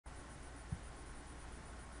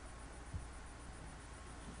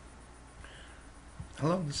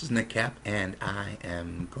Hello, this is Nick Cap, and I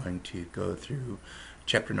am going to go through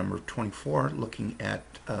chapter number 24, looking at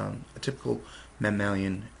a typical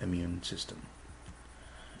mammalian immune system.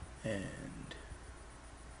 And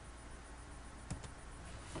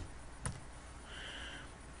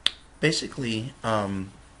basically,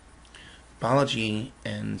 biology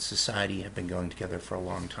and society have been going together for a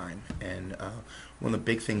long time, and one of the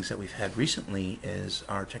big things that we've had recently is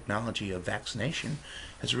our technology of vaccination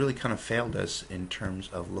has really kind of failed us in terms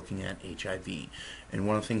of looking at HIV. And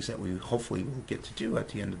one of the things that we hopefully will get to do at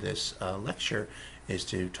the end of this lecture is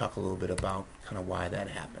to talk a little bit about kind of why that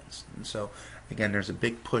happens. And so, again, there's a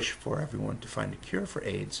big push for everyone to find a cure for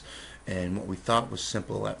AIDS, and what we thought was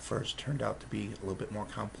simple at first turned out to be a little bit more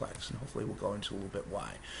complex, and hopefully we'll go into a little bit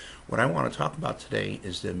why. What I want to talk about today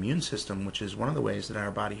is the immune system, which is one of the ways that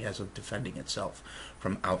our body has of defending itself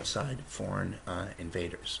from outside foreign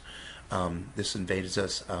invaders. This invades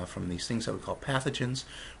us from these things that we call pathogens,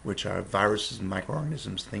 which are viruses and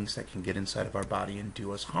microorganisms, things that can get inside of our body and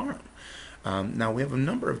do us harm. Now, we have a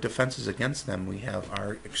number of defenses against them. We have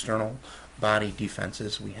our external body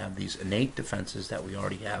defenses. We have these innate defenses that we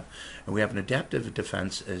already have. And we have an adaptive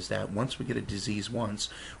defense, is that once we get a disease once,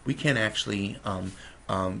 we can actually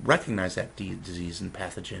recognize that disease and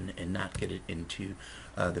pathogen and not get it into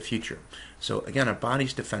the future. So again, our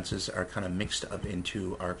body's defenses are kind of mixed up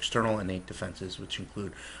into our external innate defenses, which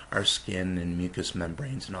include our skin and mucous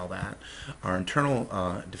membranes and all that. Our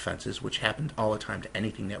internal defenses, which happen all the time to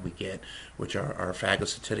anything that we get, which are our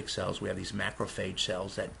phagocytic cells. We have these macrophage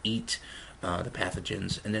cells that eat the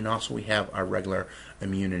pathogens, and then also we have our regular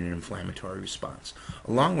immune and inflammatory response.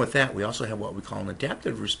 Along with that, we also have what we call an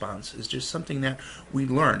adaptive response. Is just something that we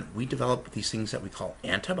learn. We develop these things that we call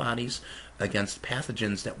antibodies against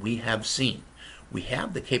pathogens that we have seen. We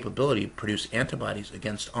have the capability to produce antibodies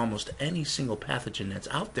against almost any single pathogen that's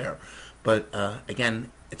out there, but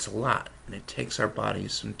again, it's a lot, and it takes our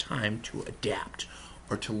bodies some time to adapt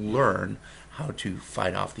or to learn how to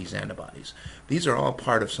fight off these antibodies. These are all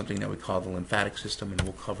part of something that we call the lymphatic system, and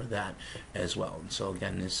we'll cover that as well. And so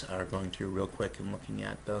again, this are going through real quick and looking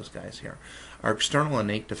at those guys here. Our external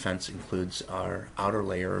innate defense includes our outer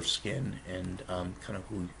layer of skin and kind of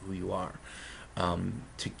who you are.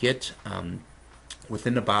 To get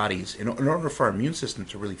within the bodies, in order for our immune system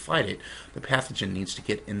to really fight it, the pathogen needs to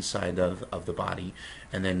get inside of the body,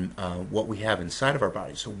 and then what we have inside of our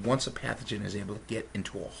body. So once a pathogen is able to get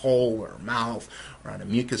into a hole or a mouth or on a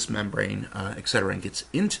mucous membrane, etc., and gets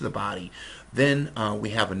into the body, then we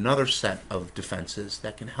have another set of defenses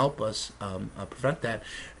that can help us prevent that,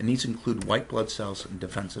 and these include white blood cells and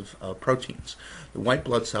defensive proteins. The white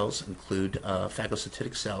blood cells include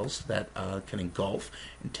phagocytic cells that can engulf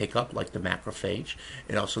and take up, like the macrophage.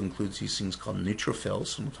 It also includes these things called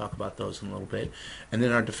neutrophils, and we'll talk about those in a little bit. And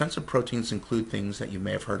then our defensive proteins include things that you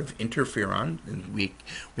may have heard of: interferon, and we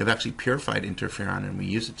have actually purified interferon, and we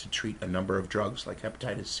use it to treat a number of drugs like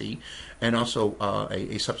hepatitis C, and also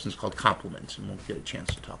a substance called complement, and we'll get a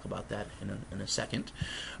chance to talk about that in a second.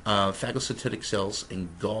 Phagocytic cells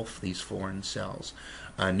engulf these foreign cells.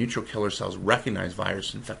 Neutral killer cells recognize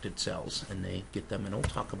virus-infected cells, and they get them, and we'll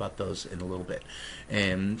talk about those in a little bit.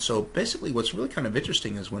 And so basically what's really kind of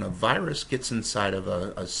interesting is when a virus gets inside of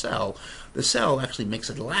a cell, the cell actually makes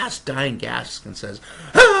a last dying gasp and says,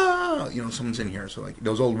 "Ah!" Someone's in here. So like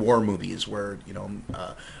those old war movies where,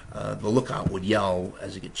 the lookout would yell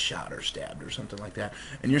as he gets shot or stabbed or something like that.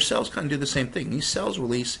 And your cells kind of do the same thing. These cells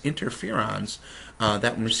release interferons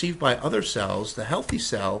that when received by other cells, the healthy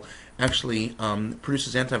cell actually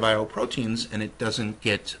produces antiviral proteins, and it doesn't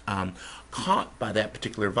get caught by that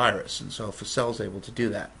particular virus. And so if a cell is able to do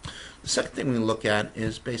that. The second thing we look at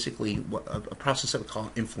is basically a process that we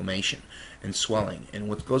call inflammation and swelling. And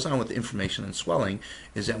what goes on with inflammation and swelling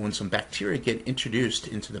is that when some bacteria get introduced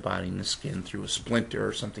into the body and the skin through a splinter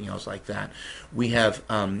or something else like that, we have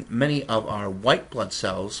many of our white blood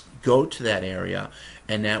cells go to that area,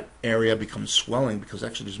 and that area becomes swelling because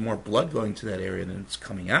actually there's more blood going to that area than it's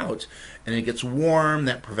coming out, and it gets warm.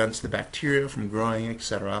 That prevents the bacteria from growing,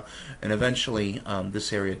 etc., and eventually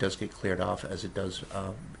this area does get cleared off as it does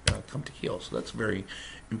come to heal. So that's very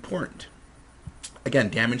important. Again,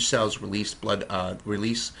 damaged cells will increase blood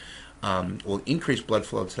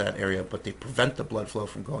flow to that area, but they prevent the blood flow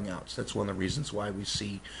from going out. So that's one of the reasons why we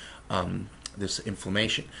see this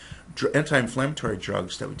inflammation. Anti-inflammatory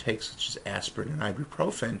drugs that we take, such as aspirin and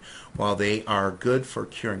ibuprofen, while they are good for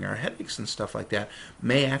curing our headaches and stuff like that,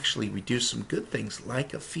 may actually reduce some good things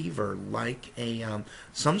like a fever, like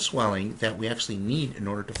some swelling that we actually need in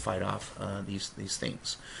order to fight off these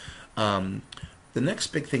things. The next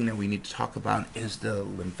big thing that we need to talk about is the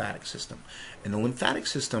lymphatic system. And the lymphatic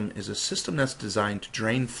system is a system that's designed to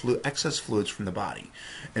drain excess fluids from the body.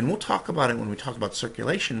 And we'll talk about it when we talk about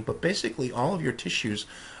circulation, but basically all of your tissues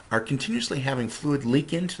are continuously having fluid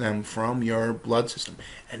leak into them from your blood system.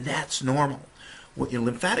 And that's normal. What your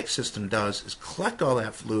lymphatic system does is collect all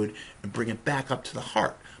that fluid and bring it back up to the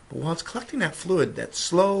heart. But while it's collecting that fluid, that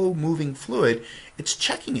slow-moving fluid, it's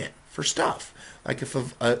checking it for stuff. Like if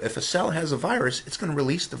a cell has a virus, it's going to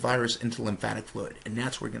release the virus into lymphatic fluid, and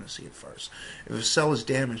that's where we're going to see it first. If a cell is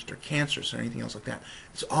damaged or cancerous or anything else like that,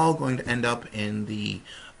 it's all going to end up in the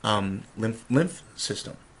lymph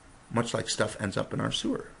system, much like stuff ends up in our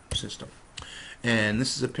sewer system. And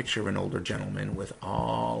this is a picture of an older gentleman with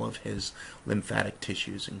all of his lymphatic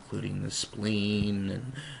tissues, including the spleen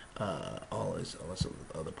and all his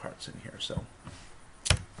other parts in here. So,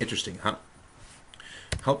 interesting, huh?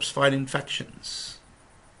 Helps fight infections.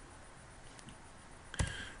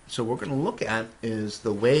 So what we're going to look at is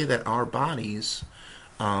the way that our bodies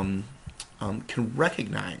can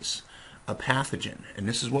recognize a pathogen, and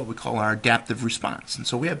this is what we call our adaptive response. And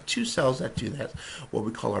so we have two cells that do that, what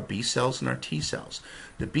we call our B cells and our T cells.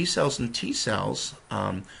 The B cells and T cells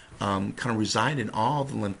kind of reside in all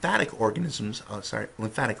the lymphatic organs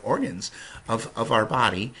of our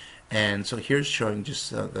body. And so here's showing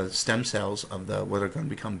just the stem cells of what are going to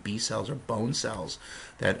become B cells or bone cells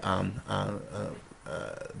that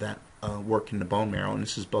work in the bone marrow. And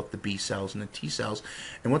this is both the B cells and the T cells.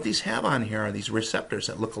 And what these have on here are these receptors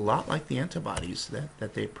that look a lot like the antibodies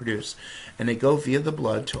that they produce. And they go via the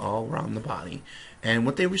blood to all around the body. And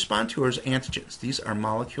what they respond to is antigens. These are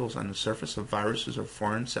molecules on the surface of viruses or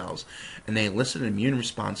foreign cells, and they elicit an immune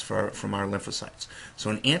response from our lymphocytes. So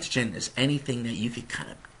an antigen is anything that you could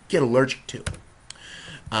kind of get allergic to.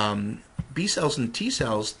 B cells and T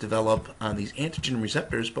cells develop these antigen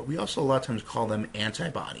receptors, but we also a lot of times call them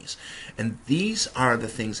antibodies. And these are the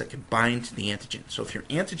things that can bind to the antigen. So if your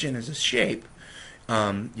antigen is a shape,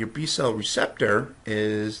 your B cell receptor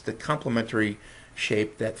is the complementary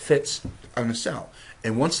shape that fits on a cell.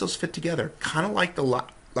 And once those fit together, kind of like the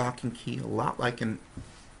lock and key, a lot like an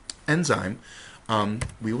enzyme,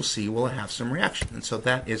 we will see will have some reaction. And so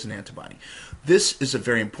that is an antibody. This is a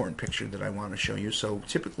very important picture that I want to show you. So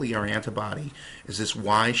typically our antibody is this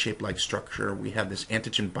Y-shaped like structure. We have this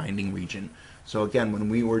antigen binding region. So again, when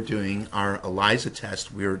we were doing our ELISA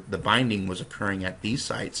test, the binding was occurring at these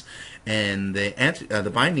sites, and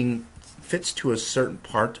the binding fits to a certain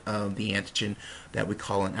part of the antigen that we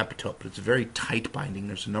call an epitope. But it's a very tight binding.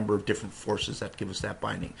 There's a number of different forces that give us that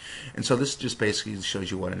binding. And so this just basically shows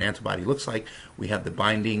you what an antibody looks like. We have the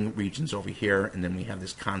binding regions over here, and then we have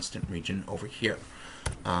this constant region over here.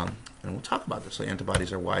 And we'll talk about this. So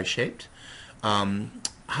antibodies are Y-shaped.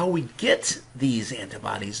 How we get these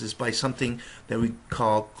antibodies is by something that we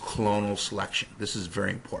call clonal selection. This is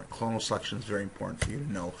very important. Clonal selection is very important for you to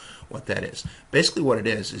know what that is. Basically what it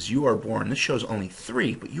is you are born, this shows only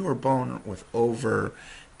 3, but you are born with over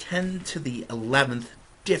 10 to the 11th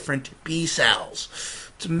different B cells.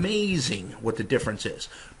 It's amazing what the difference is.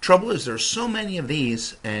 Trouble is there's so many of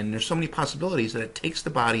these and there's so many possibilities that it takes the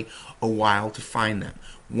body a while to find them.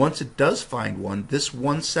 Once it does find one, this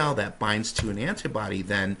one cell that binds to an antibody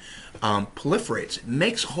then proliferates. It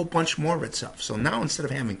makes a whole bunch more of itself. So now instead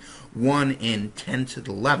of having 1 in 10 to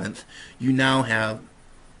the 11th, you now have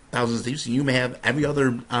thousands of these. You may have every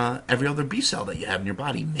other B cell that you have in your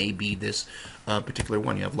body may be this particular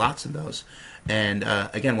one. You have lots of those. And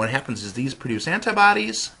again, what happens is these produce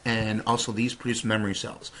antibodies, and also these produce memory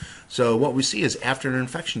cells. So what we see is after an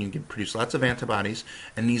infection, you can produce lots of antibodies,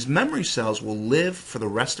 and these memory cells will live for the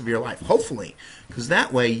rest of your life, hopefully, because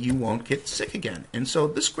that way you won't get sick again. And so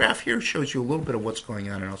this graph here shows you a little bit of what's going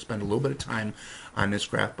on, and I'll spend a little bit of time on this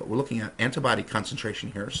graph, but we're looking at antibody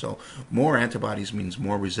concentration here. So more antibodies means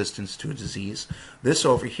more resistance to a disease. This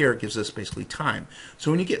over here gives us basically time.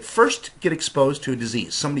 So when you first get exposed to a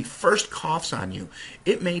disease, somebody first coughs on you,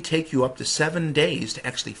 it may take you up to 7 days to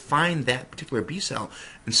actually find that particular B cell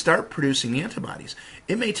and start producing the antibodies.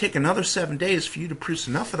 It may take another 7 days for you to produce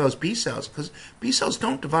enough of those B cells, because B cells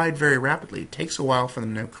don't divide very rapidly. It takes a while for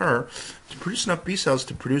them to occur, to produce enough B cells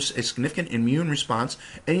to produce a significant immune response.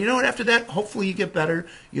 And you know what, after that, hopefully you get better,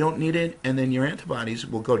 you don't need it, and then your antibodies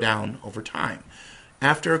will go down over time.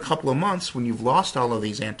 After a couple of months, when you've lost all of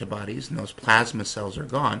these antibodies and those plasma cells are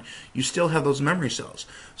gone, you still have those memory cells.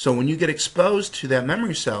 So when you get exposed to that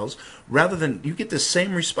memory cells, you get the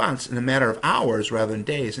same response in a matter of hours rather than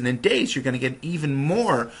days. And in days, you're going to get even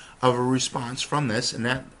more of a response from this, and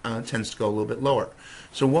that tends to go a little bit lower.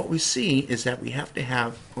 So what we see is that we have to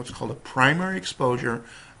have what's called a primary exposure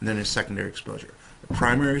and then a secondary exposure. The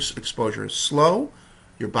primary exposure is slow.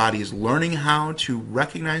 Your body is learning how to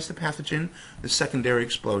recognize the pathogen. The secondary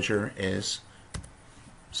exposure is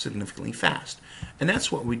significantly fast. And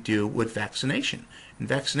that's what we do with vaccination. In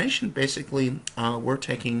vaccination, basically, we're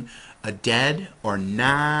taking a dead or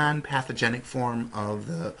non-pathogenic form of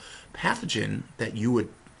the pathogen that you would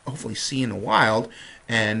hopefully see in the wild,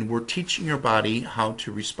 and we're teaching your body how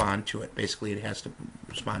to respond to it. Basically, it has to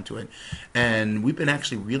respond to it. And we've been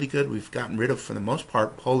actually really good. We've gotten rid of, for the most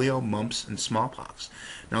part, polio, mumps, and smallpox.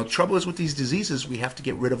 Now, the trouble is with these diseases, we have to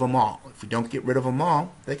get rid of them all. If we don't get rid of them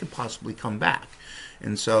all, they could possibly come back.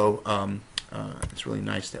 And so it's really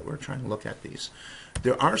nice that we're trying to look at these.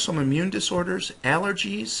 There are some immune disorders.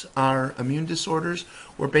 Allergies are immune disorders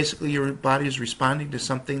where basically your body is responding to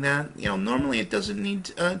something that, normally it doesn't need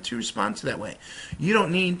to respond to that way. You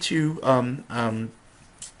don't need to,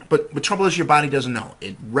 but the trouble is your body doesn't know.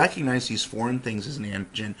 It recognizes these foreign things as an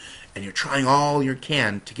antigen, and you're trying all you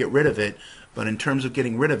can to get rid of it. But in terms of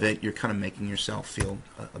getting rid of it, you're kind of making yourself feel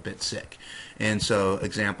a bit sick. And so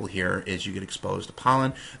example here is you get exposed to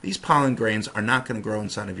pollen. These pollen grains are not going to grow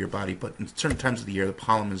inside of your body, but in certain times of the year, the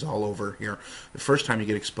pollen is all over here. The first time you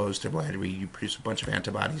get exposed to bladder, you produce a bunch of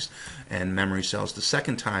antibodies and memory cells. The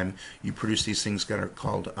second time, you produce these things that are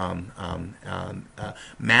called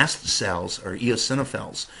mast cells or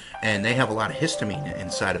eosinophils, and they have a lot of histamine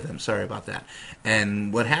inside of them. Sorry about that.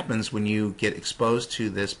 And what happens when you get exposed to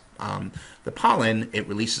this the pollen, it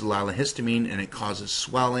releases a lot of histamine, and it causes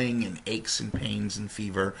swelling and aches and pains and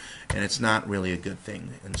fever, and it's not really a good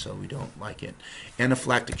thing, and so we don't like it.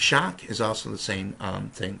 Anaphylactic shock is also the same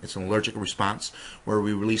thing. It's an allergic response where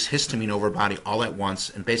we release histamine over our body all at once,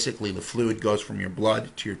 and basically the fluid goes from your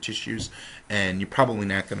blood to your tissues, and you're probably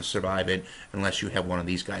not going to survive it unless you have one of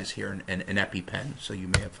these guys here, an EpiPen, so you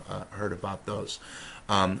may have heard about those.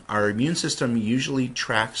 Our immune system usually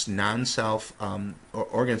tracks non-self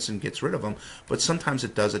organs and gets rid of them, but sometimes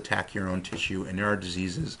it does attack your own tissue, and there are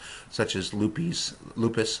diseases such as lupus,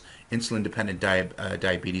 insulin-dependent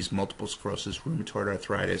diabetes, multiple sclerosis, rheumatoid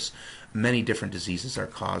arthritis. Many different diseases are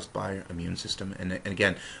caused by our immune system. And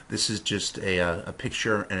again, this is just a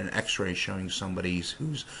picture and an x-ray showing somebody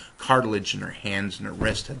whose cartilage in their hands and their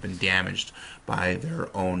wrist have been damaged by their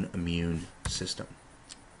own immune system.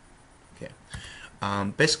 Okay.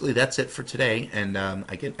 Basically, that's it for today, and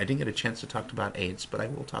I didn't get a chance to talk about AIDS, but I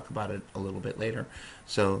will talk about it a little bit later.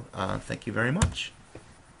 So thank you very much.